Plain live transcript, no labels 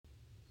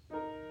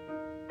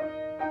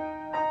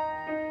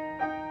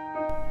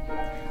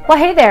Well,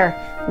 hey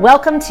there.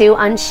 Welcome to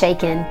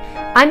Unshaken.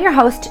 I'm your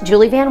host,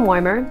 Julie Van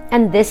Weimer,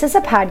 and this is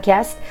a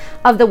podcast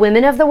of the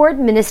Women of the Word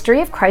Ministry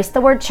of Christ the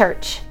Word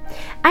Church.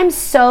 I'm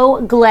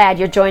so glad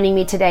you're joining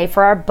me today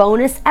for our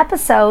bonus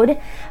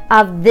episode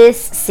of this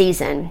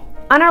season.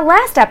 On our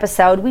last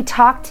episode, we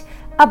talked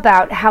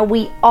about how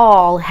we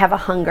all have a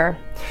hunger.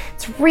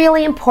 It's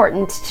really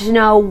important to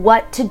know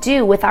what to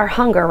do with our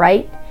hunger,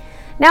 right?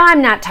 Now,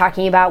 I'm not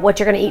talking about what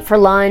you're going to eat for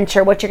lunch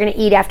or what you're going to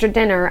eat after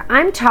dinner.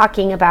 I'm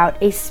talking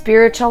about a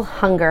spiritual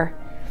hunger,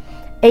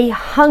 a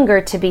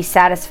hunger to be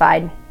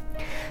satisfied.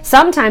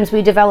 Sometimes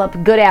we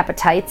develop good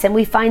appetites and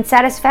we find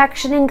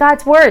satisfaction in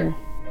God's Word,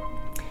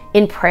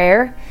 in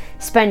prayer,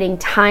 spending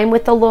time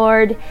with the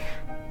Lord,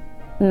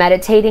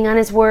 meditating on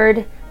His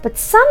Word. But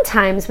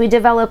sometimes we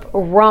develop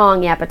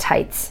wrong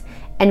appetites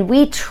and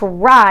we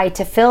try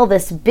to fill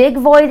this big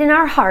void in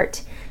our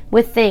heart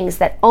with things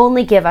that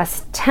only give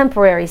us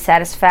temporary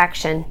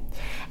satisfaction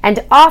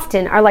and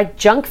often are like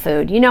junk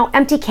food,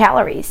 empty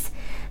calories.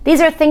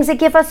 These are things that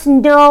give us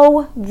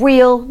no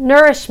real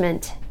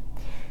nourishment.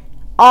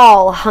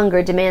 All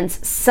hunger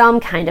demands some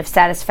kind of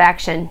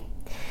satisfaction.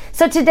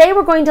 So today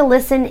we're going to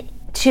listen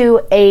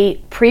to a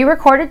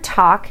pre-recorded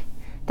talk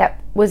that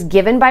was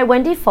given by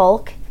Wendy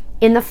Folk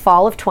in the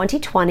fall of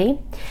 2020,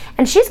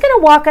 and she's going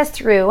to walk us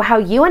through how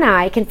you and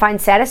I can find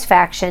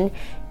satisfaction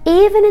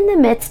even in the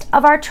midst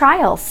of our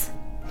trials.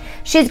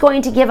 She's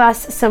going to give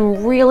us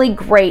some really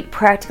great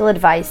practical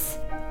advice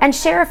and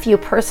share a few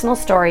personal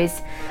stories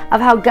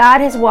of how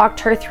God has walked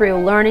her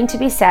through learning to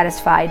be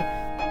satisfied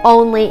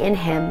only in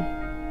Him.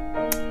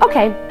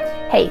 Okay,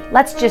 hey,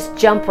 let's just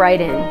jump right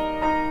in.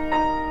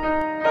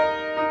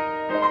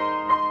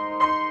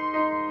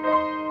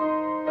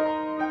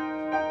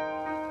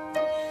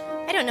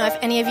 I don't know if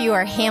any of you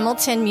are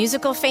Hamilton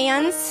musical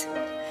fans,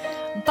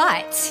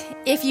 but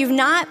if you're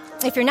not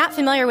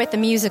familiar with the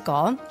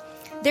musical,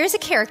 there's a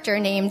character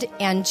named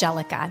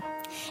Angelica,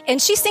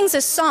 and she sings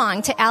a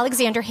song to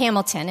Alexander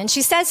Hamilton, and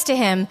she says to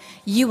him,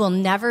 "You will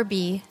never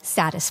be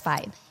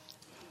satisfied."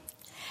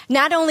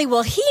 Not only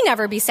will he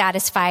never be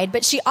satisfied,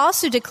 but she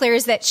also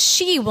declares that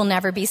she will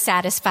never be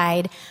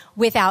satisfied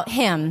without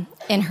him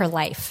in her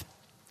life.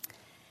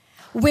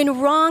 When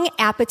wrong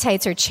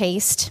appetites are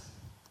chased,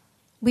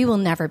 we will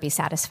never be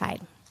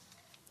satisfied.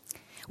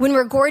 When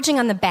we're gorging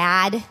on the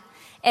bad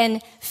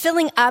and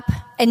filling up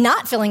and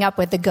not filling up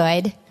with the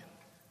good,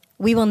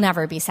 we will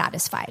never be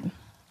satisfied.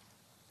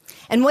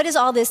 And what does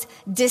all this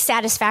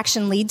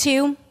dissatisfaction lead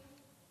to?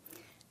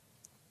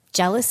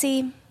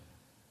 Jealousy,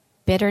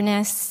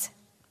 bitterness,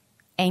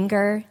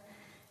 anger,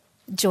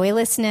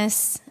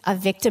 joylessness, a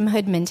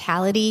victimhood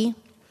mentality.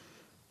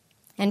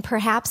 And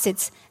perhaps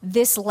it's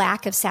this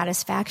lack of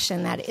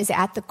satisfaction that is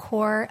at the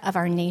core of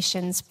our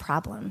nation's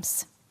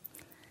problems.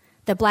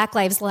 The Black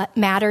Lives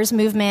Matters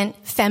movement,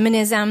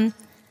 feminism,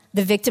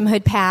 the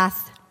victimhood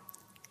path,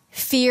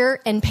 fear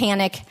and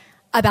panic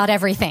about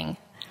everything.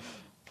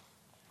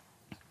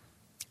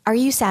 Are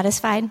you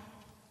satisfied?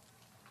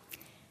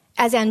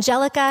 As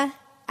Angelica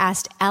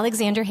asked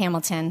Alexander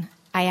Hamilton,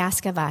 I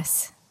ask of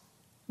us,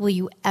 will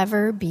you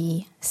ever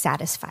be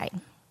satisfied?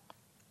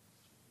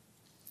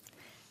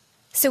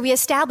 So we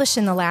established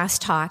in the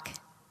last talk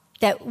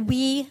that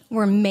we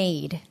were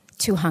made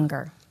to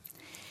hunger.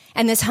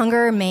 And this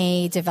hunger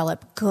may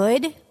develop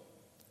good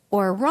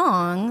or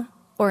wrong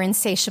or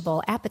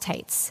insatiable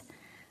appetites.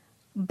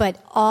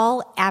 But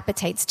all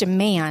appetites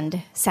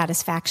demand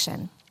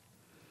satisfaction.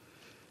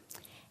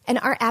 And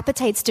our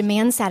appetites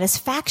demand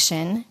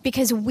satisfaction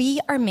because we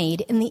are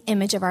made in the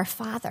image of our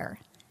Father.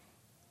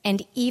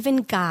 And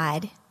even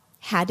God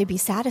had to be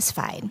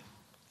satisfied.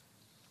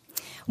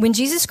 When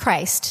Jesus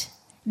Christ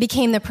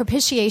became the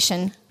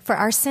propitiation for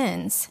our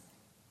sins,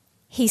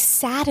 He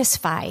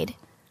satisfied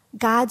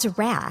God's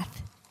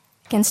wrath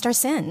against our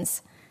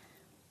sins.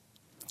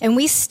 And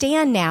we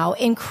stand now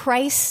in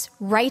Christ's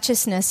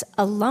righteousness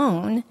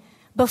alone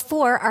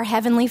before our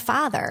Heavenly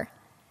Father.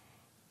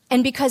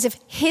 And because of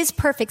His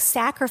perfect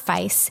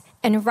sacrifice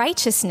and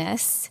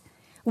righteousness,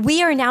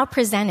 we are now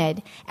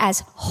presented as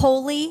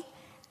holy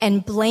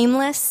and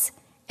blameless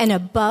and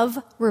above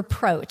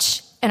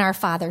reproach in our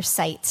Father's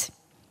sight.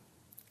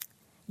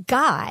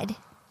 God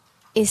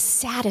is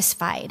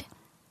satisfied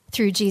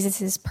through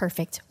Jesus'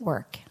 perfect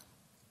work.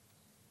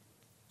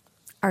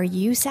 Are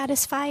you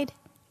satisfied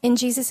in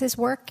Jesus'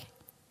 work?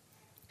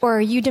 Or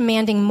are you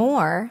demanding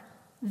more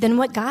than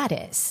what God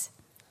is?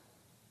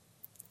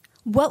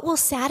 What will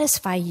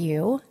satisfy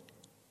you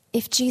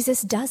if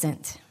Jesus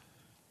doesn't?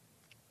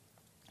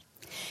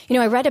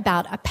 I read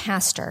about a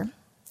pastor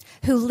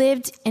who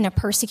lived in a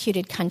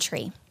persecuted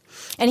country,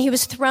 and he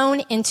was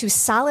thrown into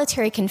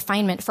solitary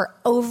confinement for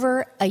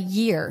over a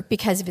year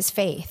because of his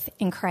faith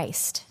in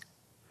Christ.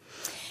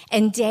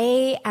 And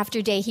day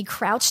after day, he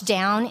crouched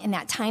down in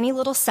that tiny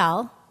little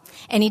cell,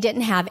 and he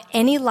didn't have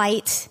any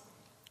light,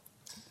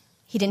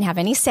 he didn't have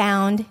any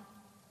sound,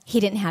 he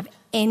didn't have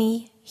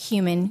any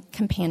human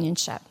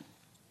companionship.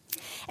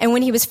 And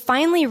when he was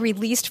finally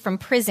released from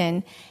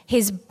prison,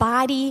 his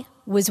body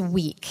was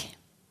weak,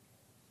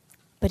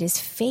 but his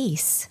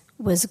face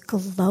was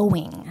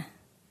glowing.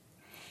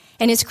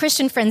 And his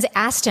Christian friends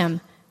asked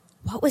him,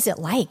 "What was it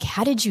like?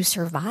 How did you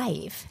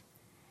survive?"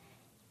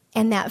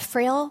 And that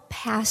frail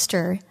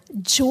pastor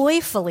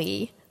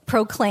joyfully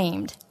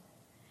proclaimed,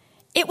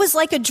 "It was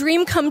like a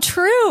dream come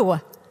true.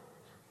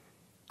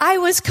 I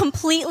was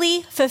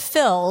completely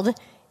fulfilled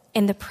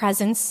in the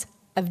presence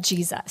of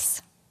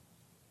Jesus."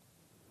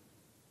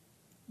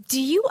 Do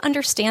you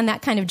understand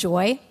that kind of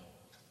joy?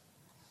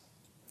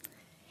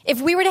 If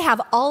we were to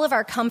have all of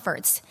our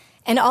comforts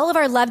and all of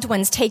our loved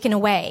ones taken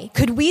away,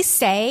 could we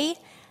say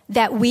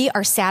that we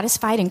are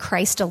satisfied in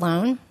Christ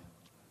alone?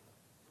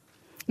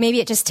 Maybe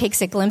it just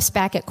takes a glimpse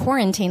back at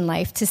quarantine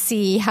life to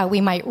see how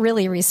we might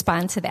really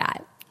respond to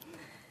that.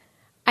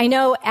 I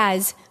know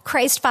as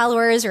Christ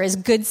followers or as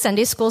good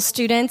Sunday school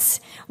students,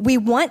 we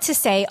want to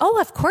say, "Oh,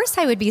 of course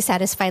I would be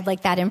satisfied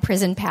like that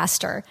imprisoned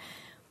pastor."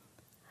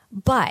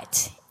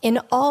 But in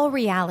all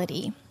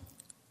reality,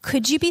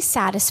 could you be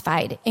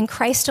satisfied in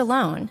Christ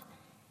alone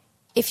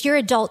if your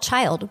adult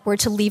child were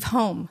to leave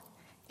home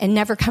and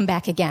never come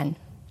back again?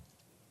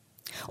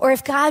 Or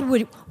if God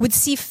would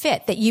see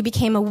fit that you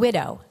became a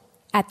widow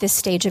at this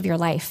stage of your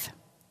life?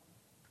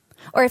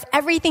 Or if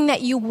everything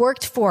that you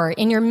worked for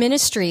in your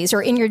ministries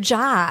or in your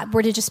job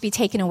were to just be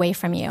taken away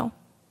from you?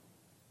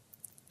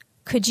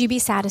 Could you be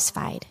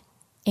satisfied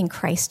in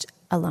Christ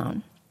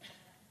alone?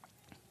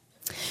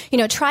 You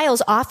know,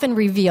 trials often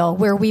reveal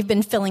where we've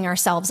been filling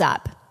ourselves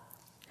up.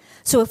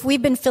 So if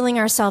we've been filling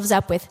ourselves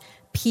up with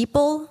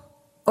people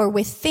or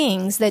with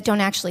things that don't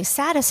actually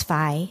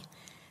satisfy,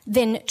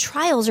 then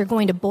trials are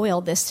going to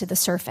boil this to the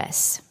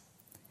surface.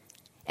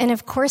 And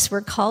of course,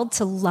 we're called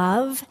to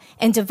love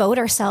and devote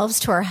ourselves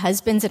to our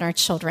husbands and our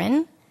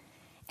children.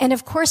 And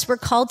of course, we're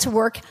called to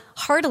work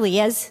heartily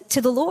as to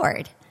the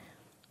Lord.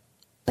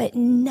 But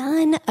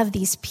none of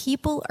these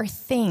people or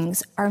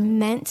things are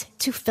meant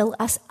to fill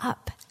us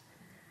up.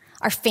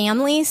 Our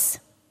families,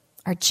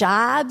 our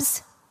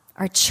jobs,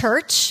 our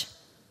church,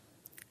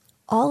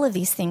 all of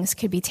these things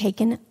could be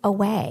taken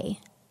away.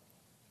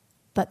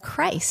 But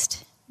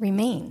Christ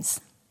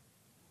remains.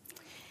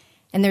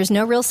 And there's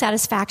no real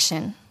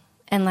satisfaction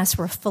unless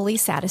we're fully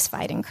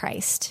satisfied in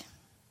Christ.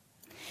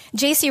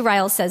 J.C.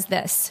 Ryle says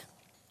this,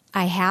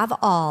 "I have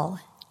all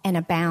and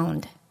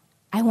abound.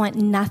 I want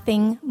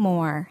nothing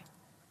more.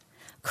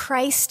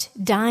 Christ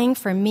dying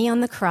for me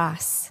on the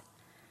cross.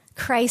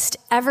 Christ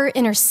ever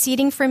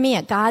interceding for me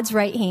at God's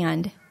right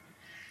hand.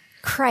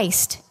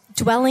 Christ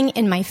dwelling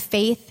in my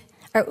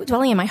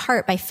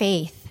heart by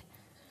faith.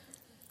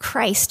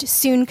 Christ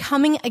soon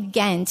coming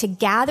again to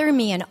gather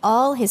me and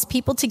all his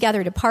people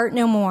together to part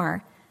no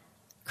more.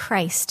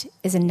 Christ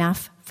is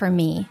enough for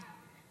me.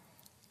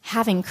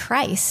 Having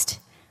Christ,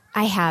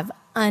 I have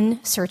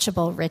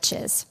unsearchable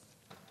riches."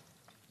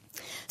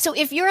 So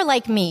if you're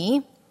like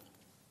me,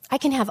 I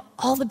can have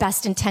all the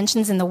best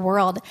intentions in the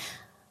world.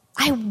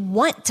 I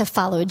want to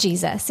follow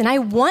Jesus, and I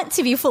want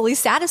to be fully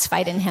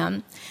satisfied in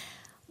him.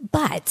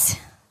 But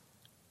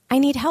I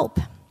need help.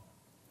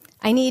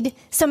 I need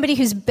somebody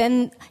who's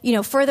been,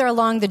 further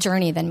along the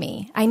journey than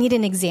me. I need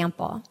an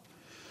example.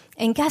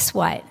 And guess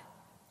what?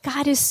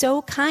 God is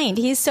so kind.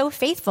 He is so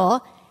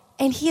faithful,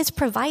 and he has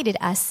provided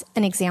us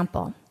an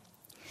example.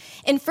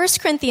 In 1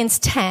 Corinthians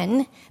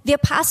 10, the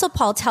Apostle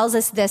Paul tells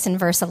us this in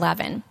verse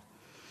 11.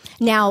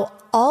 "Now,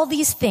 all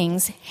these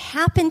things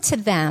happened to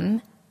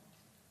them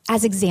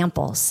as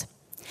examples,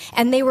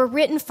 and they were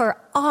written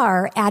for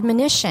our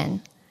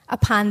admonition,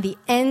 upon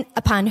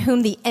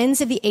whom the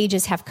ends of the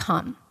ages have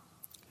come."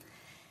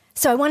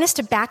 So I want us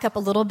to back up a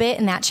little bit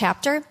in that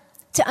chapter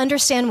to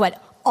understand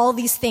what all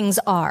these things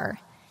are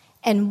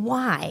and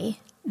why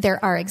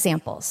there are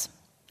examples.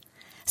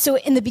 So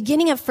in the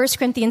beginning of 1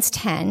 Corinthians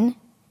 10,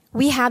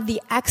 we have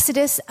the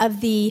exodus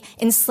of the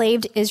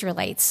enslaved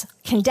Israelites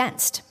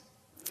condensed.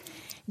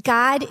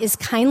 God is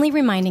kindly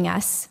reminding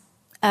us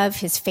of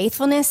his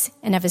faithfulness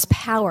and of his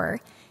power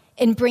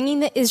in bringing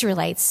the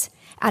Israelites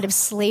out of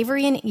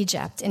slavery in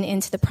Egypt and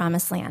into the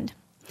promised land.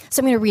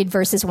 So I'm going to read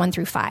verses 1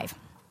 through 5.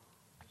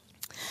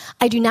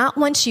 "I do not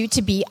want you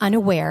to be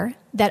unaware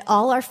that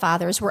all our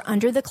fathers were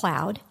under the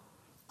cloud,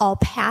 all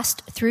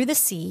passed through the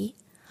sea,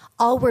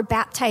 all were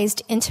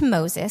baptized into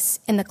Moses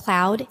in the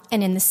cloud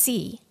and in the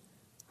sea.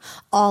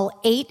 All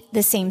ate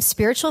the same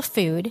spiritual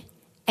food,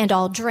 and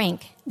all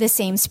drank the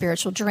same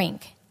spiritual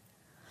drink.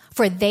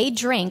 For they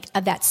drank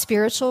of that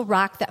spiritual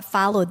rock that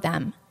followed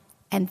them,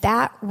 and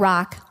that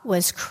rock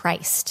was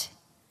Christ.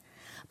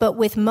 But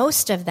with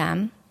most of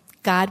them,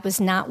 God was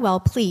not well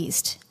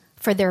pleased,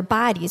 for their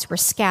bodies were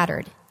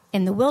scattered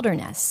in the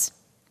wilderness."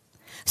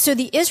 So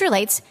the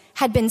Israelites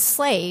had been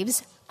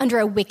slaves under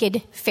a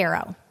wicked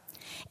Pharaoh.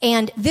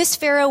 And this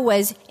Pharaoh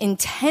was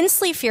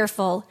intensely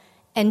fearful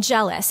and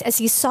jealous as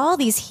he saw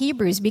these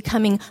Hebrews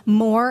becoming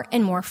more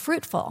and more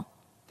fruitful.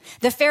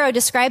 The Pharaoh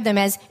described them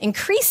as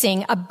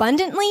increasing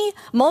abundantly,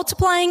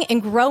 multiplying,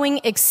 and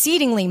growing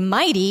exceedingly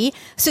mighty,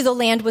 so the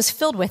land was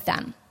filled with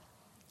them.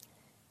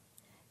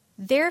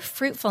 Their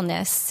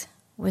fruitfulness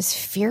was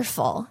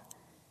fearful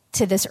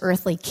to this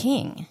earthly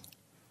king.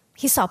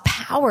 He saw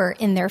power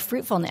in their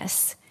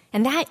fruitfulness,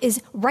 and that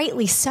is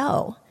rightly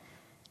so.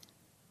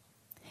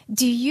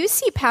 Do you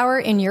see power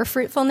in your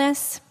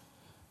fruitfulness?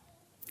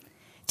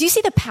 Do you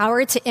see the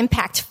power to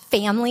impact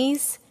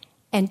families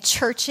and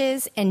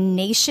churches and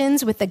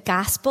nations with the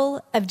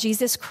gospel of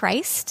Jesus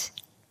Christ?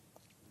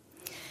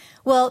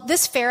 Well,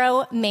 this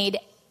Pharaoh made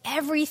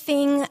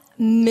everything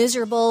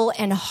miserable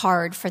and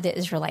hard for the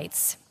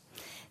Israelites.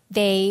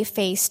 They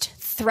faced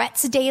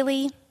threats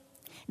daily.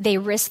 They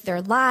risked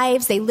their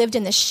lives. They lived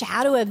in the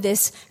shadow of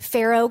this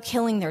Pharaoh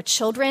killing their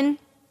children.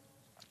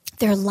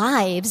 Their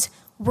lives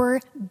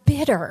were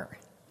bitter.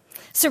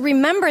 So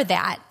remember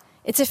that.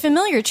 It's a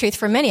familiar truth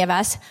for many of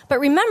us, but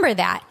remember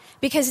that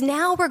because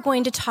now we're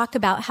going to talk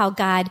about how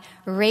God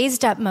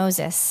raised up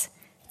Moses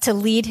to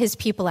lead his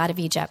people out of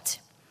Egypt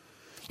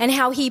and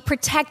how he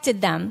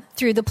protected them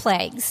through the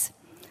plagues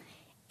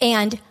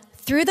and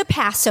through the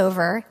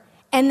Passover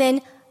and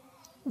then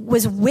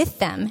was with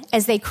them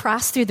as they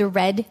crossed through the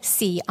Red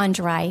Sea on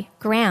dry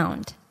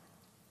ground.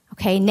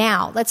 Okay,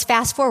 now let's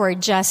fast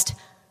forward just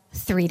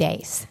 3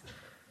 days.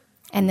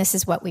 And this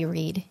is what we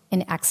read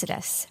in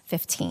Exodus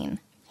 15.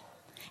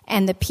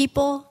 And the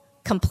people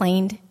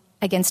complained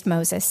against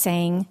Moses,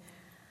 saying,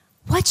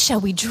 "What shall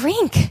we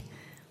drink?"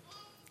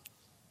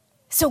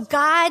 So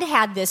God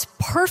had this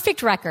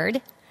perfect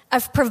record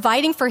of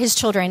providing for his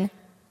children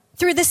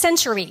through the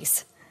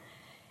centuries.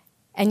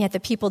 And yet the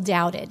people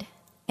doubted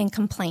and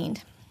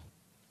complained.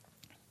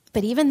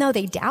 But even though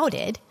they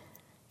doubted,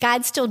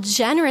 God still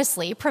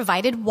generously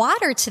provided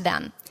water to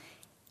them.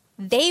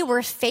 They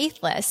were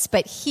faithless,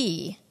 but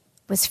he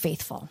was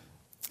faithful.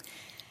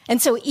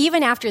 And so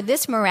even after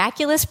this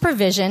miraculous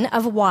provision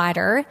of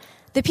water,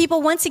 the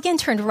people once again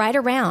turned right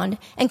around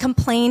and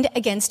complained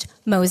against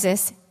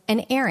Moses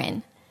and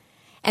Aaron.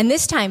 And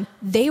this time,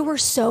 they were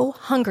so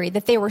hungry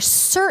that they were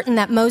certain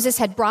that Moses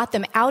had brought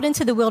them out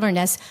into the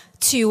wilderness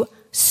to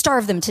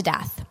starve them to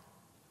death.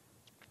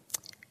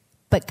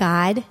 But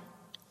God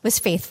was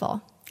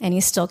faithful, and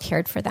he still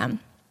cared for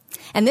them.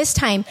 And this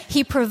time,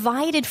 he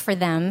provided for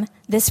them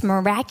this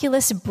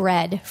miraculous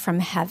bread from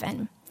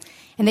heaven.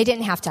 And they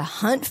didn't have to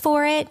hunt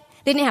for it.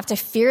 They didn't have to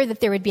fear that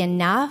there would be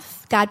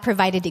enough. God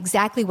provided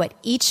exactly what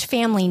each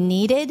family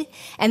needed,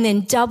 and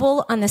then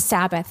double on the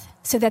Sabbath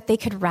so that they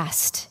could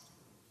rest.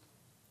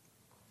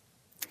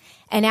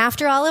 And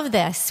after all of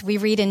this, we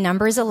read in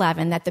Numbers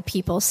 11 that the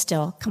people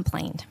still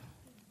complained.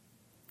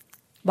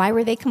 Why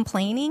were they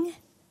complaining?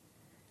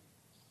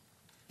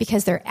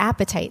 Because their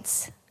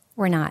appetites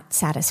were not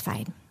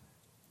satisfied.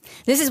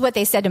 This is what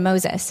they said to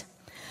Moses.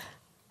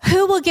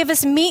 "Who will give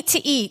us meat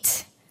to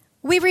eat?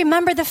 We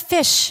remember the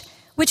fish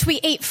which we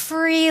ate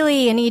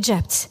freely in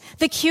Egypt,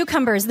 the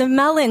cucumbers, the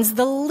melons,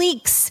 the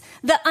leeks,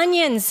 the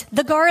onions,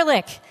 the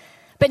garlic.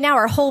 But now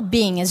our whole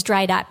being is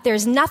dried up.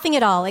 There's nothing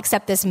at all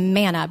except this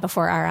manna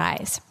before our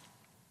eyes."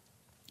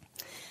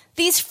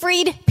 These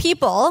freed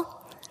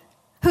people,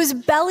 whose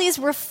bellies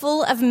were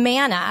full of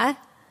manna,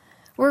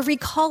 were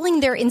recalling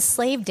their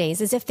enslaved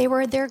days as if they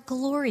were their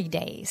glory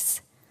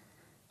days.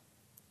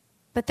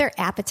 But their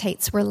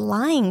appetites were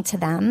lying to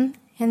them,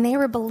 and they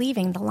were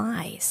believing the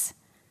lies.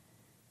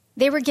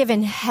 They were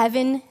given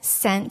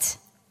heaven-sent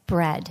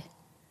bread.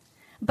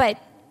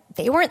 But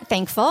they weren't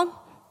thankful.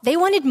 They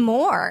wanted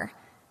more.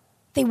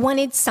 They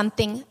wanted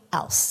something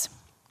else.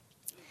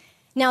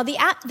 Now,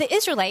 the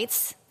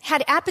Israelites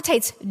had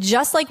appetites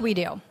just like we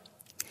do.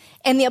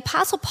 And the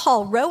Apostle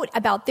Paul wrote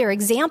about their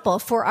example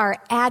for our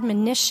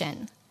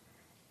admonition.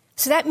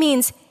 So that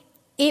means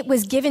it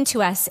was given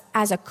to us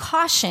as a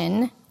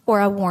caution or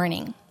a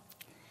warning.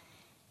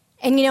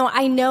 And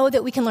I know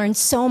that we can learn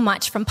so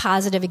much from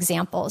positive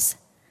examples,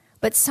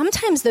 but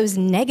sometimes those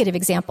negative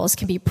examples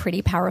can be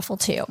pretty powerful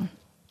too.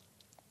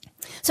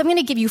 So I'm going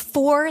to give you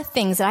 4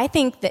 things that I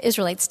think the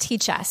Israelites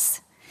teach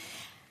us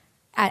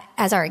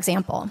as our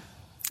example.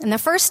 And the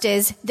first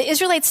is, the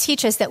Israelites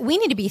teach us that we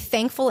need to be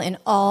thankful in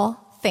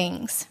all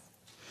things.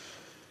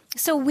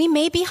 So we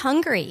may be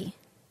hungry,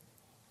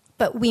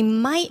 but we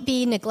might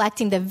be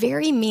neglecting the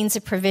very means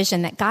of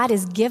provision that God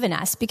has given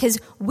us because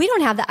we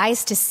don't have the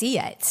eyes to see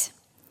it.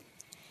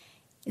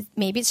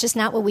 Maybe it's just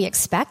not what we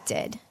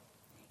expected.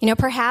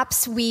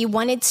 Perhaps we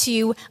wanted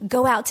to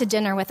go out to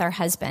dinner with our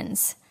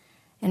husbands,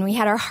 and we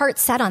had our heart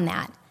set on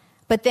that.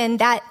 But then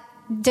that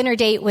dinner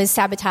date was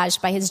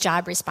sabotaged by his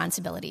job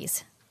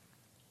responsibilities.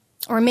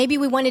 Or maybe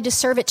we wanted to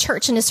serve at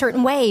church in a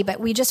certain way,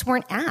 but we just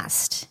weren't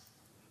asked.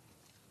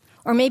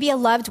 Or maybe a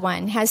loved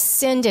one has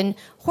sinned in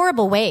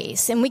horrible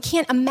ways, and we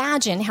can't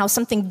imagine how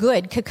something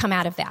good could come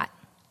out of that.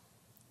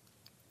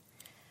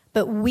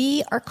 But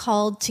we are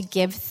called to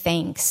give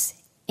thanks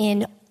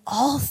in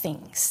all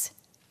things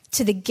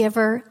to the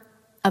giver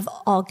of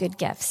all good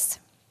gifts.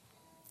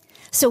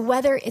 So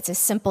whether it's a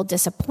simple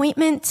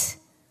disappointment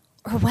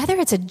or whether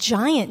it's a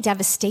giant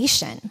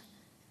devastation,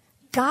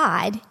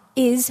 God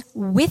is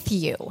with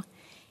you,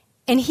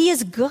 and he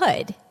is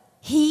good.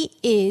 He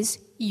is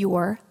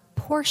your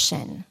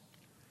portion,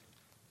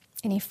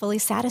 and he fully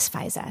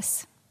satisfies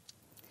us.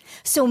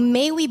 So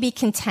may we be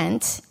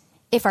content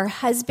if our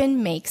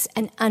husband makes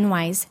an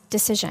unwise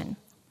decision.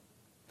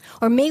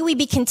 Or may we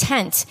be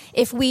content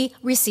if we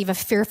receive a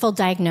fearful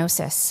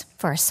diagnosis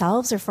for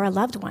ourselves or for a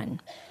loved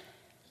one.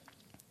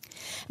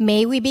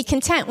 May we be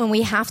content when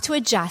we have to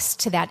adjust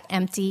to that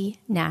empty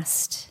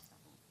nest.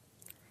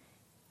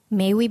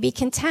 May we be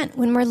content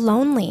when we're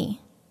lonely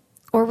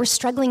or we're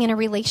struggling in a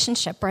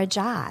relationship or a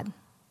job.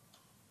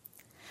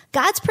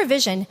 God's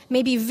provision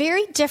may be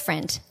very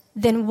different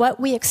than what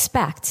we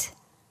expect,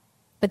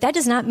 but that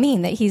does not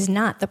mean that he's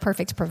not the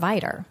perfect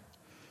provider.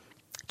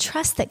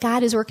 Trust that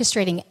God is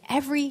orchestrating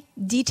every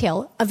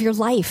detail of your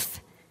life.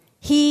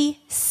 He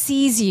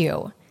sees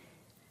you.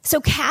 So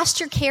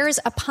cast your cares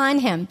upon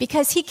him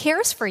because he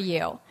cares for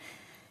you.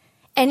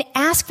 And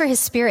ask for his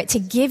Spirit to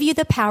give you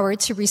the power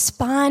to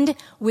respond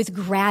with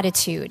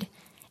gratitude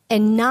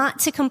and not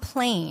to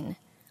complain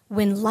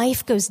when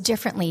life goes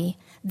differently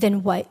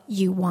than what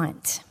you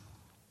want.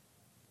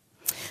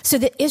 So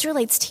the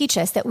Israelites teach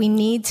us that we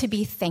need to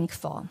be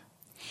thankful.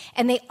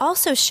 And they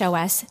also show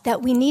us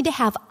that we need to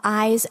have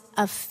eyes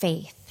of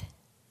faith.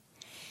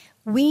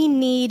 We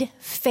need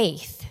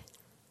faith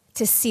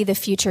to see the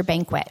future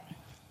banquet.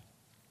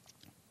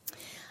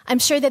 I'm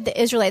sure that the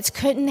Israelites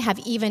couldn't have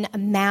even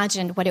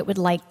imagined what it would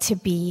like to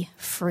be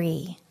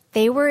free.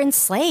 They were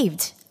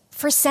enslaved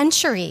for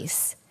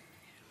centuries.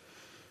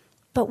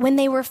 But when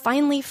they were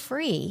finally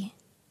free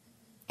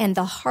and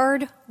the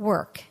hard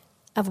work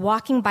of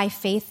walking by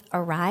faith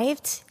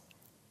arrived,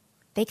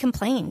 they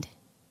complained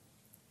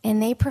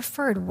and they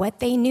preferred what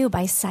they knew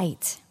by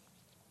sight.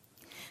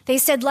 They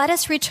said, "Let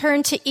us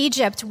return to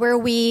Egypt where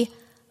we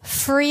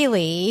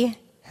freely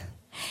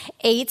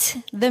ate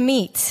the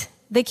meat,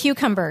 the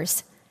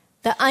cucumbers,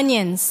 the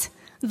onions,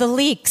 the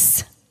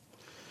leeks."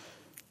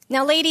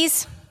 Now,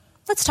 ladies,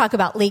 let's talk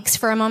about leeks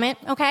for a moment,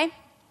 okay?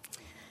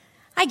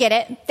 I get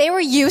it. They were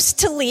used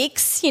to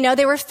leeks. You know,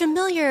 they were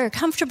familiar,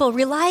 comfortable,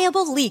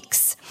 reliable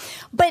leeks.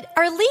 But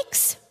are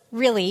leeks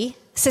really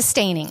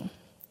sustaining?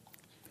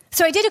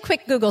 So I did a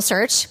quick Google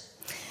search.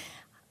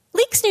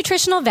 Leeks'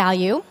 nutritional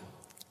value,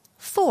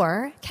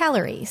 4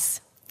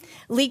 calories.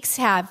 Leeks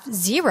have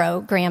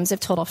 0 grams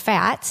of total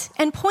fat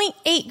and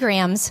 0.8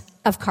 grams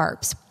of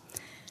carbs.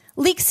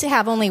 Leeks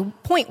have only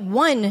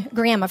 0.1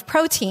 gram of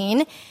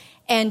protein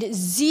and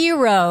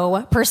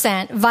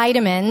 0%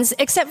 vitamins,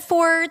 except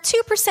for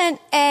 2%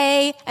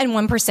 A and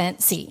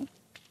 1% C.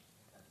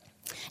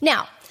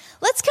 Now,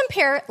 let's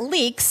compare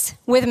leeks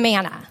with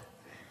manna.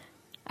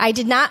 I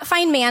did not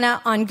find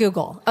manna on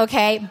Google,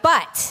 okay?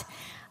 But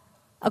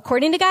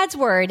according to God's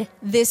word,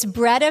 this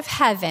bread of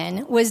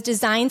heaven was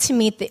designed to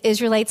meet the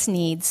Israelites'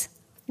 needs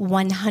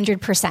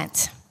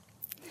 100%.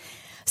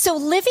 So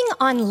living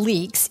on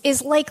leeks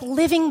is like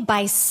living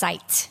by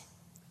sight.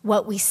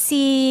 What we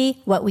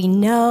see, what we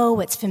know,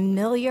 what's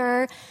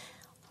familiar,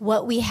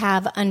 what we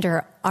have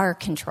under our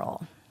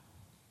control.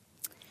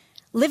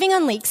 Living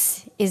on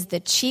leeks is the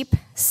cheap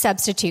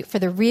substitute for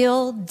the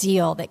real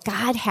deal that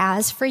God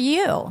has for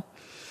you.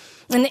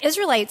 And the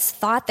Israelites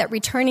thought that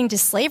returning to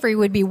slavery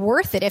would be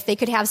worth it if they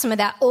could have some of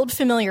that old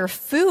familiar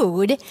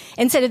food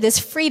instead of this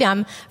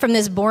freedom from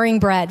this boring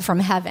bread from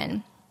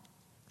heaven.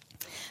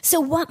 So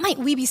what might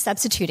we be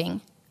substituting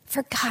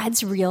for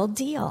God's real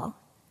deal?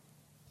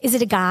 Is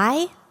it a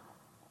guy?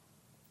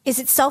 Is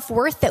it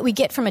self-worth that we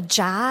get from a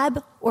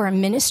job or a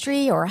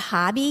ministry or a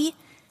hobby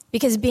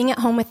because being at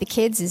home with the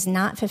kids is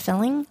not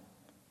fulfilling?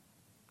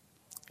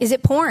 Is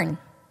it porn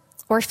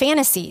or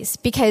fantasies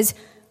because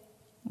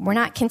we're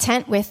not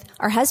content with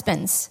our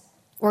husbands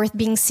or with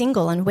being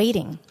single and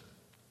waiting?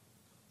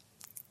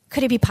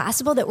 Could it be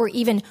possible that we're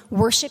even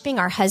worshiping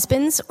our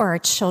husbands or our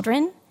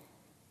children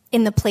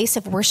in the place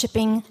of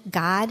worshiping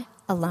God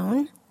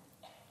alone?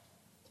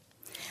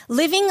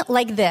 Living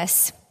like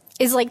this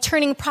is like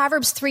turning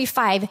Proverbs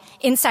 3:5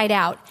 inside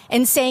out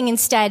and saying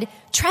instead,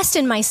 trust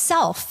in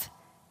myself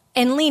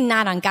and lean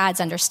not on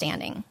God's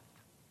understanding.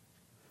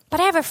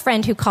 But I have a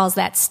friend who calls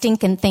that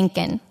stinkin'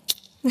 thinking.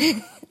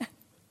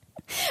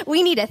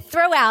 We need to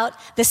throw out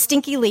the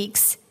stinky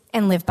leeks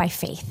and live by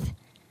faith.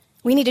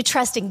 We need to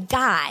trust in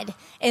God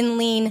and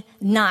lean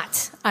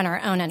not on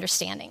our own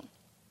understanding.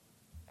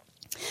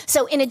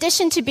 So in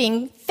addition to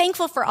being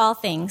thankful for all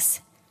things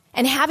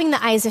and having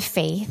the eyes of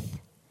faith,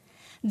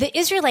 the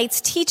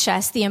Israelites teach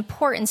us the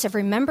importance of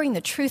remembering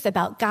the truth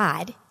about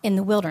God in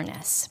the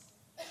wilderness.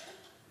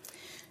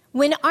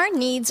 When our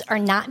needs are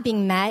not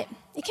being met,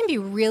 it can be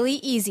really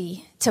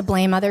easy to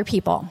blame other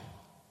people.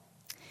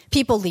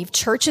 People leave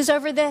churches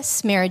over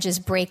this, marriages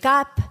break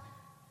up,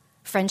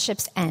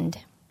 friendships end.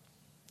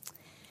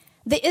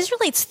 The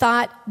Israelites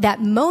thought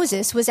that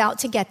Moses was out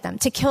to get them,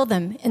 to kill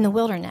them in the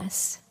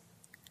wilderness.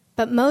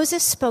 But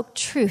Moses spoke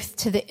truth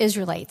to the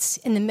Israelites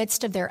in the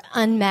midst of their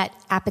unmet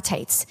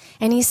appetites.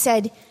 And he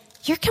said,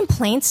 your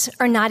complaints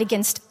are not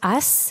against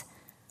us,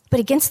 but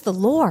against the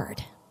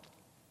Lord.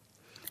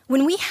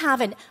 When we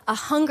have a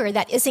hunger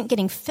that isn't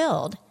getting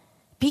filled,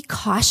 be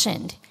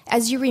cautioned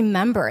as you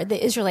remember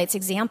the Israelites'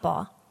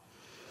 example.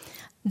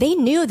 They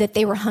knew that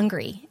they were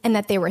hungry and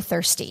that they were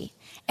thirsty.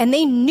 And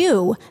they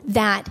knew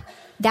that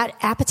that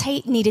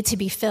appetite needed to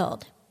be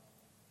filled.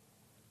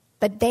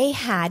 But they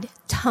had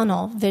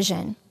tunnel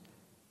vision.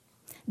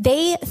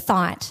 They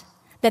thought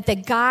that the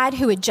God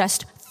who had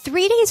just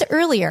 3 days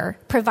earlier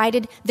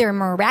provided their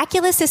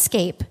miraculous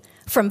escape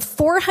from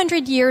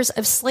 400 years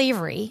of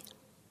slavery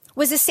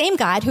was the same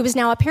God who was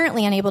now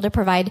apparently unable to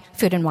provide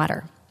food and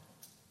water.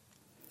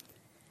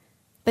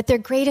 But their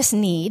greatest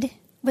need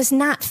was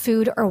not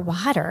food or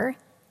water.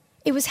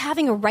 It was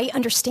having a right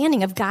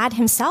understanding of God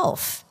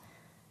himself.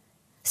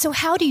 So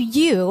how do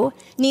you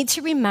need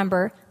to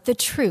remember the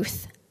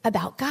truth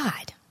about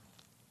God?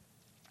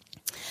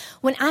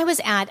 When I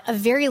was at a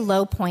very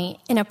low point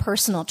in a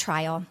personal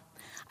trial,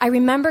 I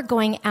remember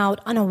going out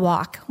on a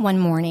walk one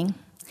morning,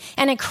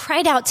 and I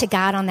cried out to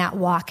God on that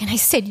walk, and I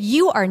said,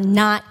 "You are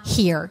not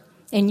here,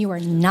 and you are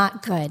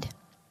not good."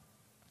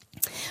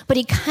 But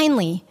he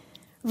kindly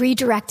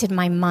redirected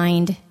my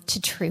mind to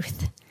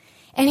truth.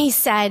 And he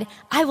said,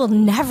 "I will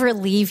never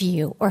leave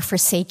you or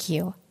forsake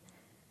you.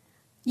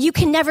 You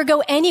can never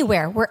go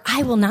anywhere where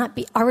I will not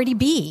already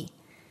be."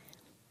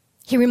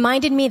 He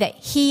reminded me that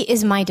he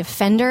is my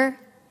defender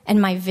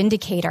and my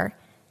vindicator,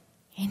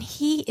 and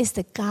he is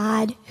the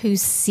God who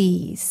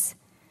sees.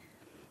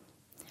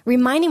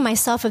 Reminding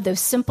myself of those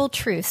simple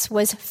truths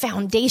was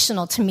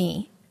foundational to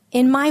me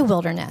in my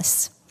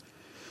wilderness.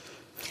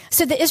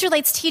 So the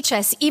Israelites teach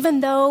us,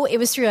 even though it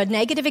was through a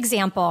negative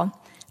example,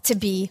 to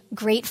be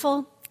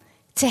grateful,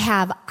 to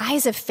have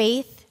eyes of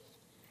faith,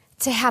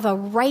 to have a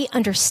right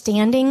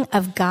understanding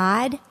of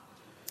God,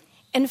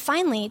 and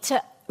finally,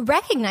 to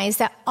recognize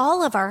that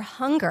all of our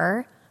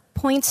hunger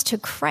points to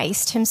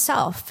Christ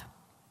himself.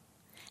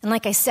 And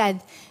like I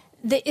said,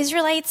 the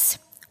Israelites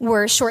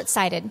were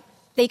short-sighted.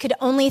 They could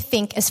only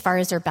think as far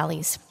as their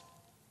bellies.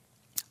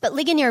 But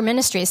Ligonier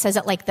Ministries says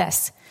it like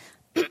this: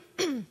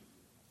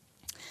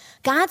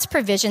 God's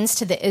provisions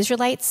to the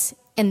Israelites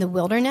in the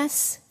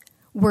wilderness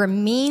were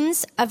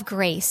means of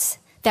grace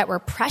that were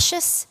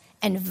precious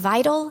and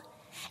vital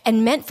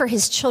and meant for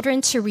his children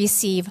to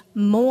receive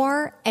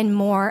more and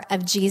more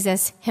of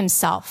Jesus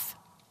himself.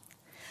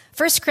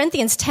 1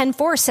 Corinthians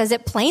 10:4 says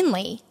it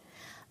plainly.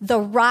 The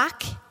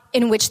rock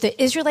in which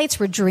the Israelites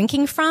were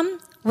drinking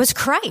from was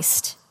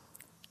Christ.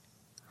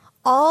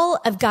 All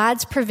of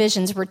God's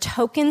provisions were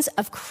tokens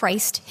of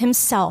Christ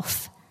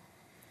himself.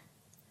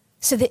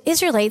 So the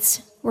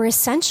Israelites were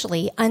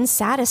essentially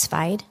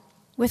unsatisfied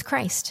with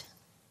Christ.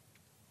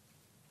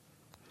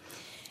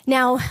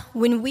 Now,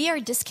 when we are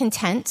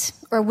discontent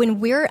or when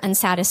we're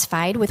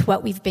unsatisfied with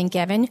what we've been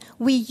given,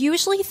 we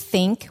usually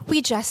think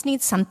we just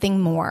need something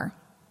more.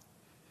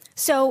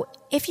 So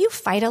if you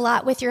fight a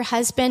lot with your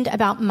husband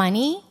about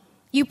money,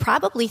 you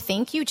probably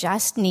think you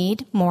just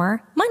need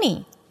more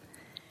money.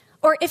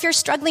 Or if you're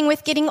struggling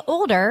with getting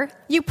older,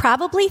 you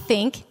probably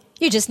think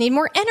you just need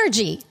more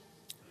energy.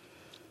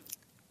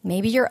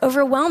 Maybe you're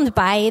overwhelmed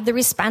by the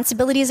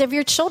responsibilities of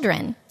your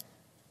children,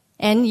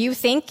 and you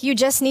think you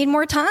just need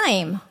more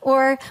time,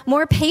 or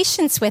more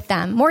patience with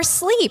them, more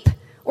sleep,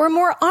 or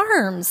more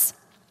arms.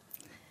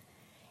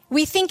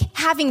 We think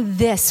having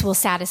this will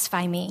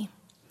satisfy me,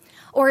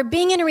 or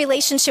being in a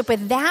relationship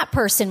with that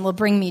person will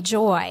bring me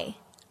joy.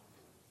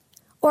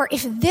 Or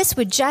if this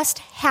would just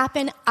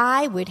happen,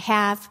 I would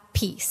have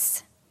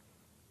peace.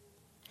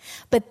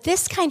 But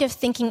this kind of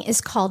thinking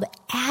is called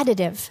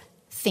additive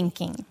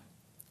thinking.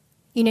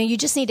 You know, you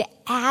just need to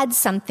add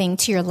something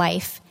to your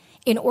life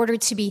in order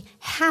to be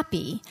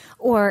happy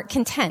or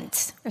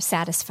content or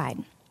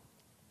satisfied.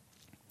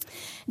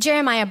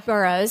 Jeremiah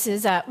Burroughs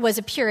was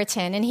a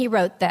Puritan, and he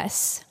wrote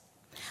this: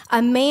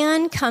 "A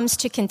man comes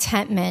to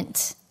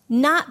contentment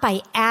not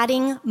by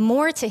adding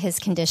more to his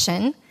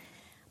condition,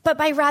 but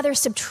by rather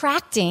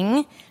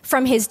subtracting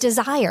from his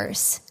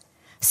desires,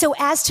 so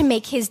as to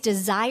make his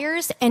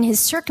desires and his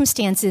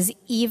circumstances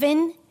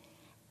even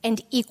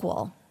and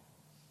equal."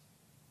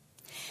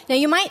 Now,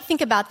 you might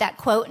think about that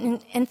quote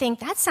and think,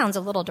 that sounds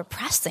a little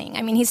depressing.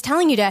 I mean, he's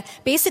telling you to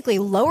basically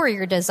lower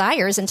your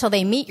desires until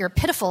they meet your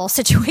pitiful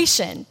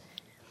situation.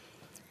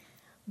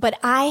 But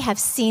I have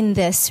seen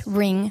this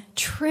ring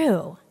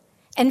true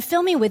and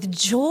fill me with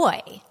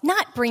joy,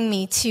 not bring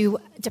me to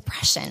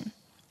depression.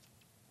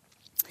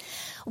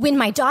 When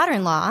my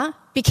daughter-in-law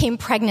became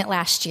pregnant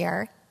last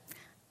year,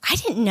 I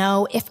didn't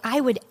know if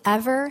I would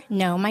ever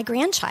know my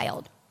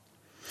grandchild.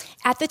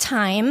 At the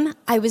time,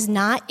 I was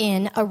not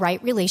in a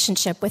right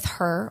relationship with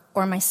her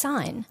or my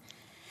son.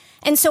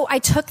 And so I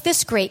took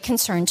this great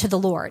concern to the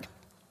Lord.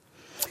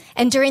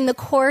 And during the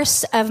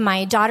course of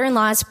my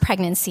daughter-in-law's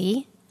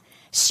pregnancy,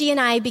 she and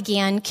I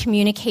began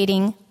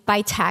communicating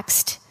by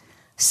text,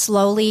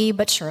 slowly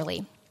but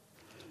surely.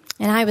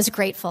 And I was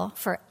grateful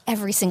for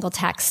every single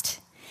text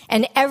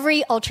and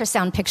every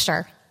ultrasound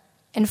picture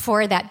and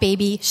for that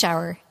baby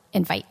shower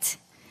invite.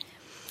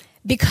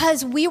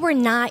 Because we were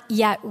not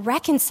yet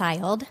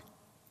reconciled,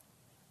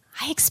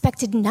 I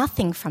expected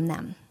nothing from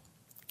them.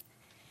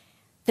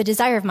 The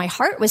desire of my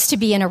heart was to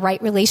be in a right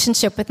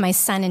relationship with my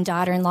son and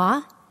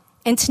daughter-in-law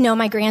and to know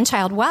my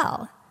grandchild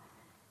well.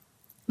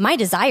 My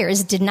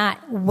desires did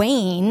not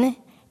wane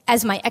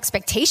as my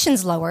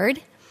expectations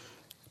lowered,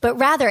 but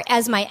rather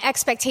as my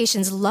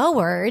expectations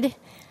lowered,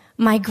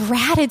 my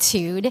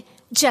gratitude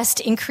just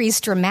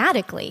increased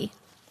dramatically.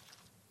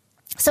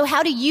 So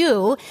how do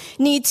you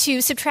need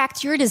to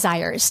subtract your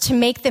desires to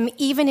make them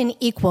even and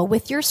equal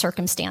with your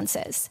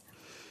circumstances?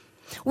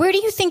 Where do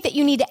you think that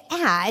you need to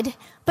add,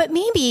 but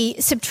maybe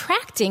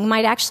subtracting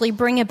might actually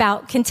bring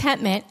about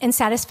contentment and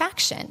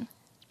satisfaction?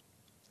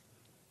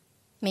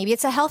 Maybe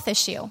it's a health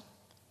issue.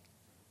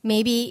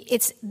 Maybe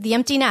it's the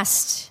empty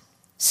nest,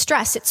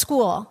 stress at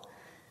school,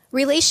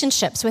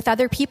 relationships with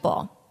other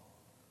people.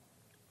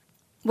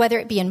 Whether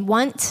it be in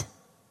want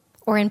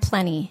or in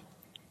plenty,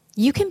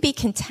 you can be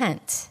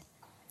content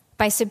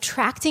by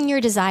subtracting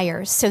your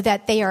desires so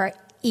that they are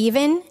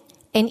even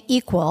and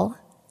equal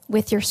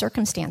with your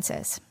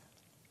circumstances.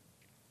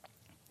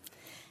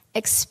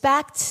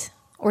 Expect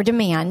or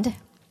demand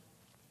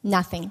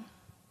nothing,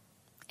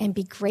 and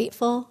be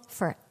grateful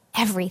for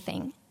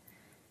everything.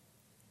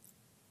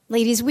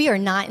 Ladies, we are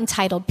not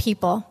entitled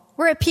people.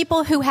 We're a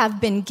people who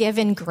have been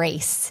given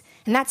grace,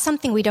 and that's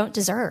something we don't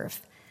deserve.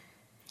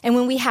 And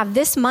when we have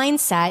this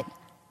mindset,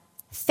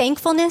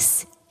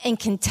 thankfulness and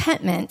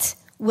contentment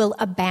will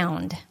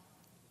abound.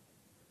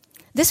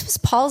 This was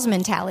Paul's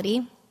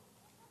mentality.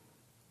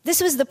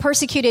 This was the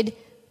persecuted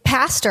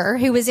pastor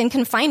who was in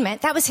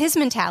confinement. That was his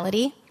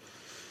mentality.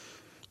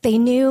 They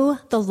knew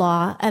the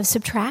law of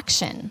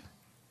subtraction.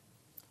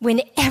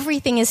 When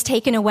everything is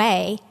taken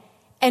away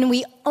and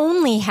we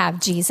only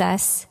have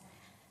Jesus,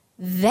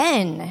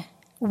 then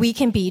we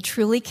can be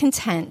truly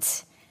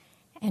content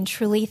and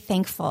truly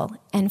thankful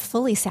and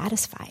fully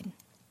satisfied.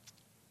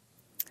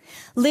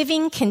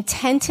 Living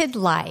contented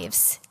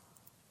lives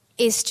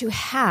is to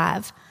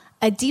have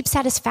a deep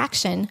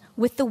satisfaction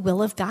with the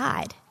will of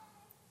God,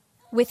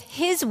 with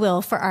His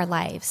will for our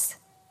lives,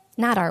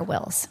 not our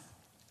wills.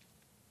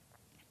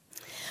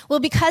 Well,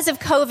 because of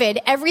COVID,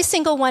 every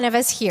single one of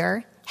us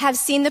here have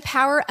seen the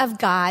power of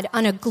God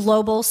on a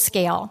global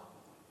scale.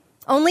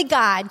 Only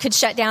God could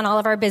shut down all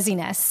of our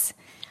busyness.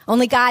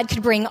 Only God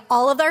could bring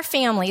all of our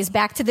families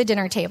back to the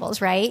dinner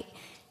tables, right?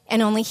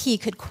 And only He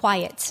could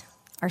quiet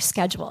our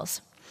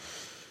schedules.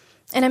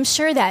 And I'm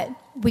sure that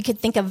we could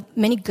think of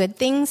many good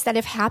things that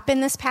have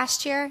happened this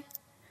past year,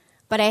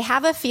 but I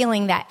have a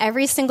feeling that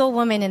every single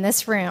woman in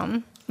this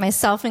room,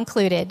 myself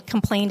included,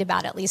 complained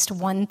about at least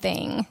one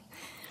thing.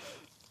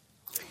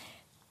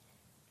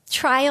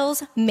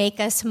 Trials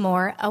make us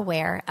more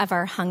aware of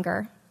our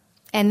hunger,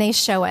 and they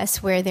show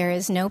us where there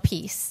is no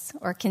peace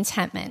or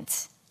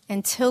contentment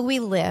until we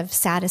live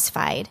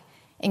satisfied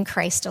in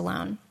Christ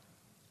alone.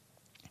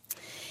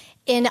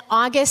 In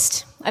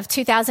August of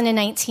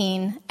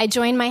 2019, I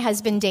joined my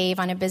husband Dave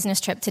on a business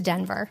trip to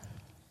Denver.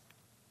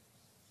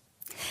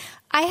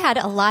 I had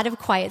a lot of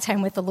quiet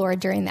time with the Lord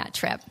during that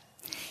trip.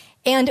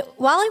 And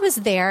while I was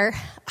there,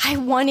 I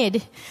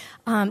wanted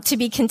to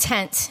be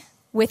content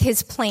with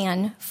His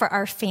plan for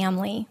our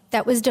family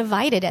that was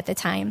divided at the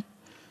time.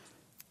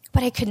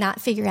 But I could not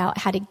figure out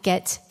how to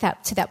get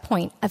to that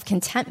point of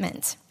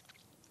contentment.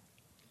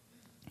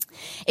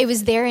 It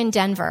was there in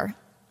Denver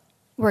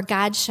where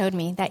God showed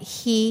me that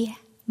He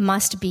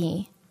must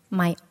be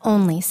my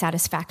only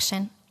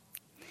satisfaction.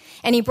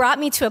 And He brought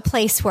me to a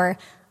place where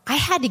I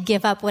had to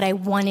give up what I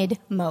wanted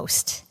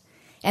most,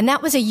 and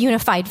that was a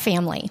unified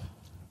family.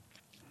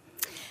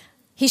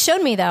 He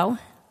showed me, though,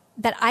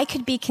 that I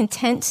could be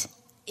content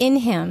in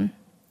Him,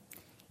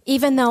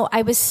 even though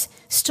I was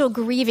still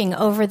grieving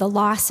over the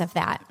loss of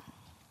that.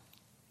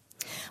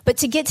 But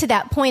to get to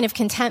that point of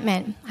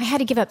contentment, I had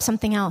to give up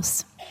something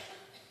else,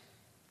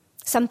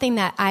 something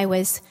that I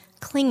was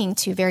clinging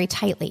to very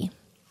tightly,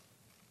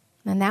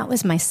 and that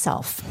was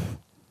myself.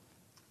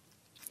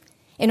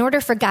 In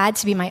order for God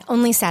to be my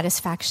only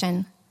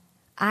satisfaction,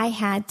 I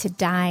had to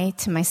die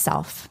to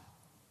myself,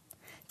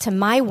 to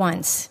my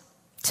wants,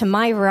 to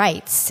my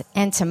rights,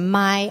 and to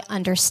my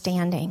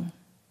understanding.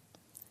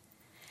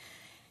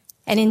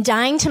 And in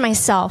dying to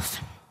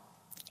myself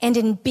and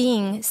in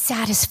being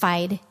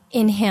satisfied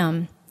in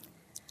Him,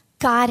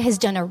 God has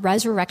done a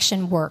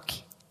resurrection work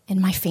in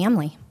my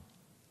family.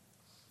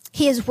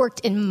 He has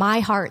worked in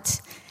my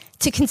heart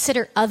to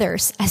consider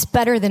others as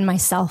better than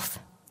myself.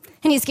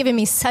 And He's given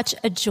me such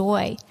a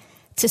joy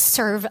to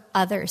serve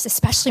others,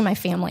 especially my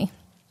family.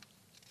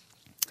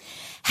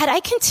 Had I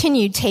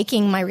continued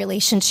taking my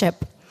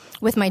relationship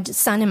with my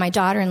son and my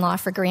daughter-in-law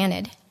for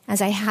granted,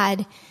 as I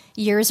had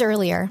years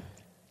earlier,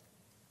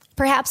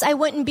 perhaps I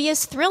wouldn't be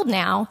as thrilled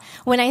now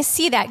when I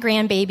see that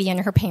grandbaby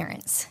and her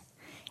parents,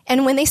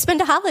 and when they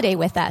spend a holiday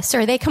with us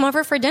or they come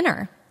over for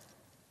dinner.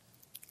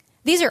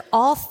 These are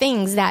all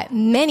things that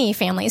many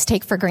families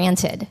take for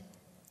granted,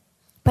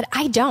 but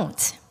I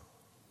don't.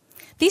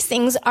 These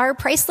things are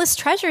priceless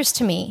treasures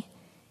to me,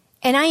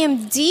 and I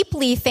am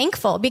deeply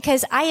thankful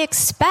because I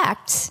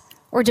expect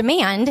or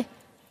demand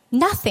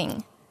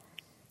nothing,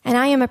 and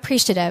I am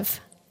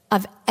appreciative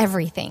of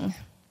everything.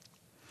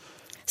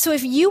 So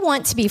if you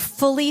want to be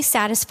fully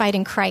satisfied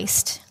in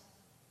Christ,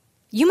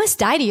 you must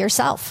die to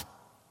yourself.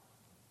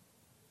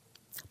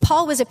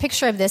 Paul was a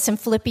picture of this in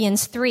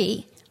Philippians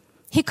 3.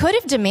 He could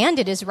have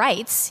demanded his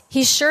rights.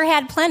 He sure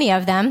had plenty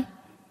of them.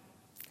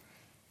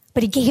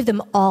 But he gave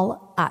them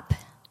all up,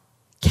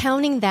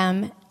 counting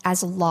them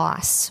as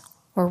loss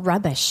or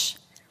rubbish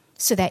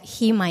so that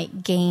he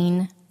might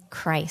gain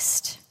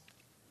Christ.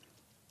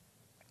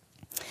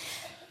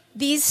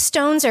 These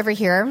stones over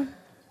here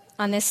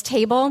on this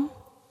table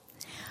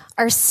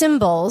are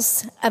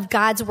symbols of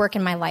God's work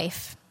in my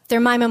life. They're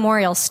my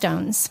memorial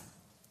stones.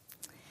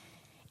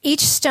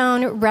 Each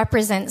stone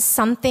represents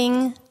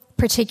something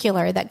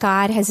particular that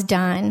God has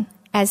done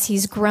as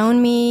he's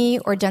grown me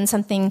or done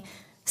something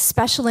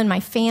special in my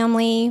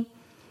family,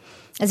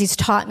 as he's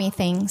taught me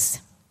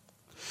things.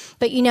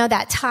 But you know,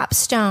 that top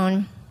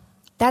stone,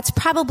 that's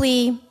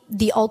probably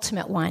the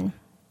ultimate one.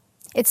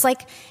 It's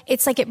like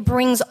it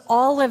brings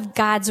all of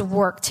God's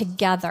work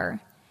together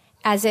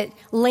as it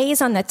lays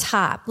on the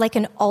top, like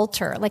an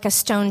altar, like a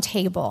stone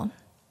table.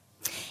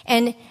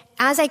 And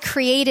as I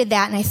created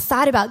that and I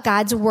thought about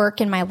God's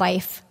work in my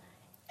life,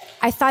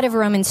 I thought of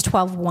Romans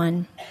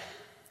 12:1.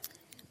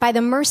 By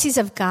the mercies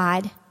of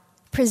God,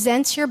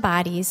 present your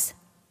bodies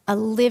a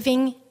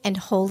living and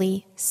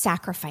holy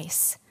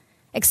sacrifice,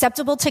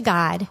 acceptable to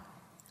God,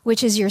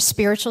 which is your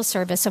spiritual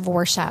service of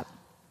worship.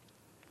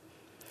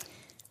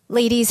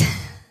 Ladies,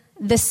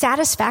 the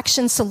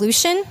satisfaction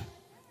solution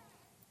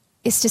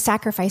is to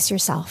sacrifice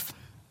yourself.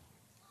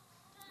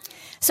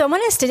 So I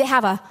want us to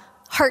have a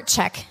heart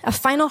check, a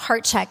final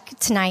heart check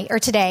tonight or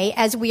today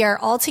as we are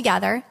all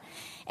together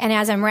and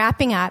as I'm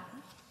wrapping up.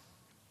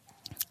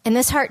 And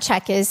this heart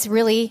check is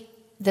really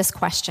this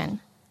question.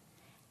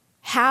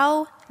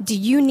 How do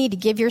you need to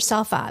give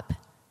yourself up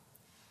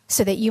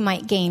so that you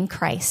might gain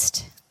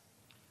Christ?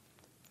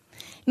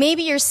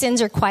 Maybe your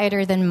sins are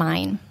quieter than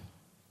mine.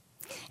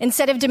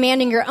 Instead of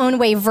demanding your own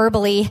way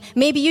verbally,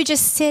 maybe you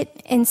just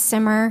sit and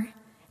simmer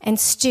and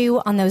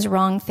stew on those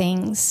wrong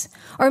things.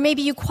 Or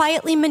maybe you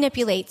quietly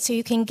manipulate so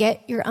you can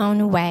get your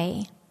own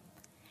way.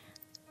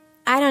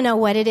 I don't know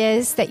what it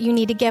is that you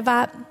need to give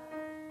up,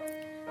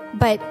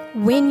 but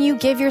when you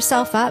give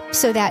yourself up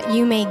so that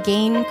you may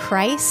gain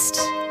Christ,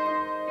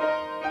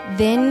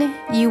 then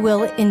you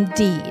will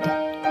indeed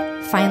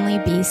finally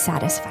be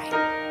satisfied.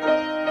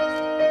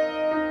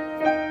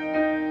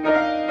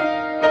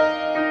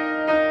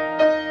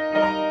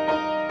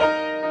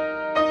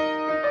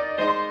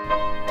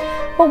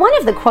 Well, one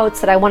of the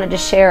quotes that I wanted to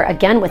share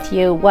again with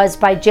you was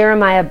by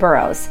Jeremiah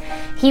Burroughs.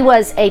 He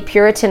was a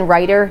Puritan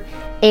writer,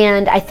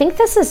 and I think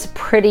this is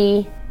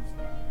pretty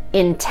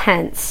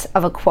intense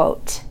of a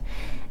quote.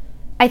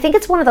 I think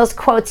it's one of those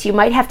quotes you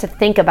might have to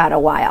think about a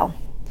while,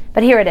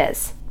 but here it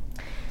is.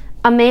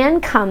 A man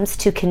comes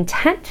to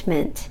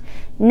contentment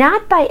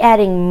not by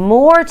adding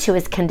more to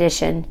his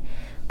condition,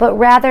 but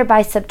rather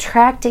by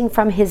subtracting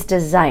from his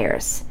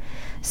desires,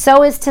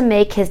 so as to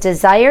make his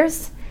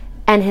desires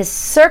and his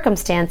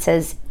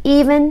circumstances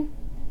even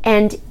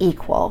and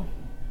equal.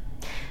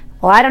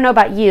 Well, I don't know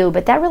about you,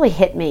 but that really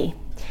hit me.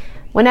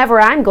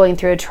 Whenever I'm going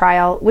through a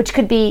trial, which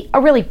could be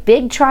a really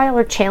big trial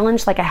or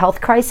challenge like a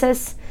health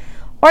crisis,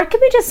 or it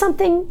could be just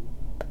something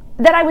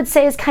that I would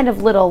say is kind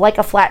of little, like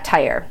a flat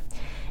tire.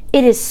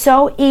 It is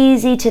so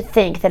easy to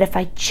think that if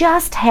I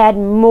just had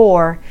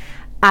more,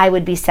 I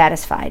would be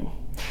satisfied.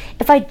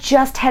 If I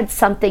just had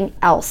something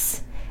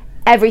else,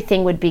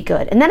 everything would be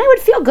good. And then I would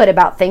feel good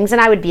about things and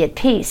I would be at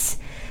peace.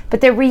 But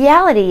the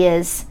reality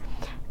is,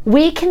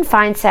 we can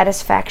find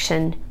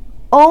satisfaction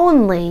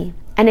only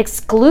and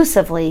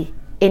exclusively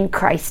in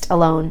Christ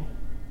alone.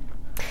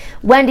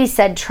 Wendy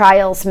said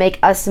trials make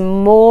us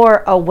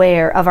more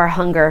aware of our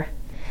hunger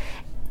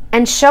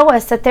and show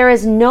us that there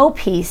is no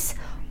peace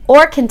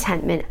or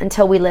contentment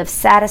until we live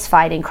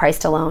satisfied in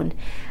Christ alone.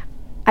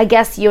 I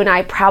guess you and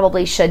I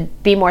probably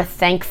should be more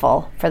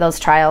thankful for those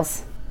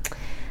trials.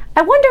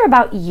 I wonder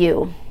about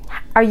you.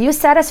 Are you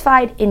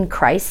satisfied in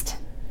Christ?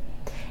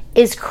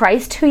 Is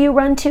Christ who you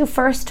run to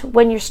first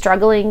when you're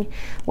struggling,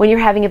 when you're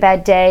having a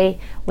bad day,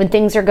 when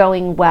things are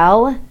going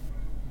well?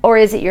 Or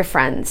is it your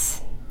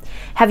friends?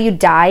 Have you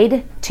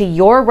died to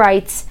your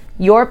rights,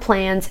 your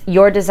plans,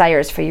 your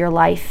desires for your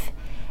life?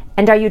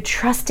 And are you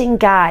trusting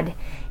God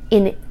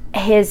in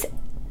his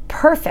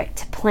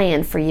perfect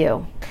plan for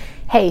you?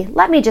 Hey,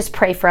 let me just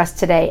pray for us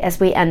today as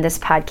we end this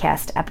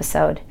podcast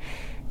episode.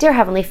 Dear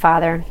Heavenly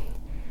Father,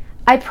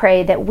 I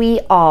pray that we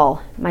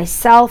all,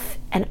 myself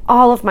and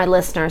all of my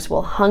listeners,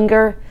 will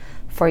hunger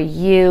for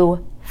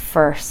you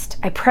first.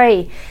 I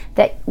pray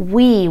that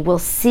we will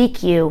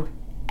seek you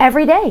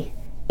every day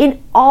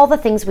in all the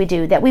things we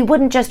do, that we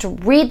wouldn't just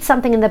read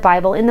something in the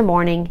Bible in the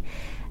morning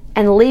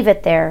and leave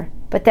it there,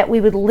 but that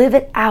we would live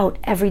it out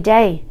every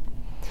day,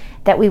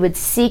 that we would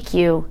seek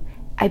you.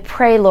 I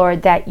pray,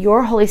 Lord, that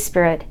your Holy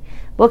Spirit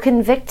will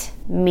convict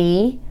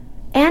me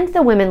and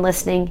the women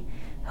listening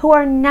who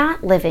are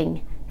not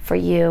living for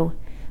you,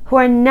 who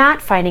are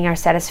not finding our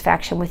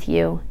satisfaction with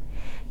you.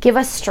 Give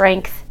us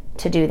strength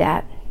to do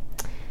that.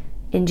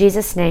 In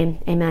Jesus' name,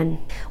 amen.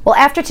 Well,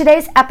 after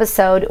today's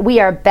episode, we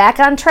are back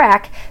on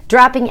track,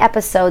 dropping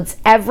episodes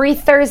every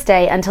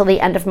Thursday until the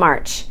end of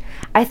March.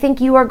 I think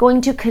you are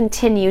going to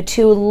continue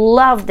to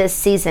love this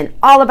season,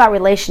 all about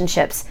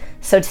relationships,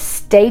 so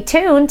stay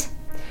tuned.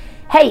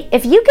 Hey,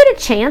 if you get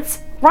a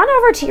chance, run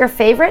over to your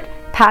favorite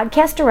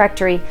podcast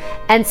directory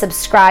and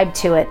subscribe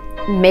to it.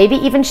 Maybe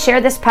even share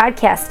this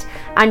podcast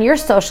on your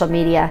social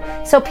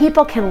media so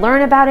people can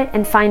learn about it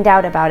and find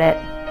out about it.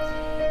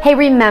 Hey,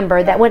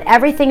 remember that when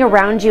everything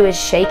around you is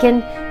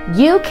shaken,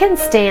 you can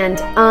stand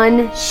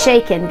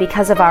unshaken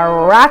because of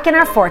our rock and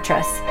our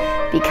fortress,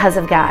 because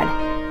of God.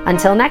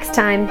 Until next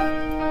time.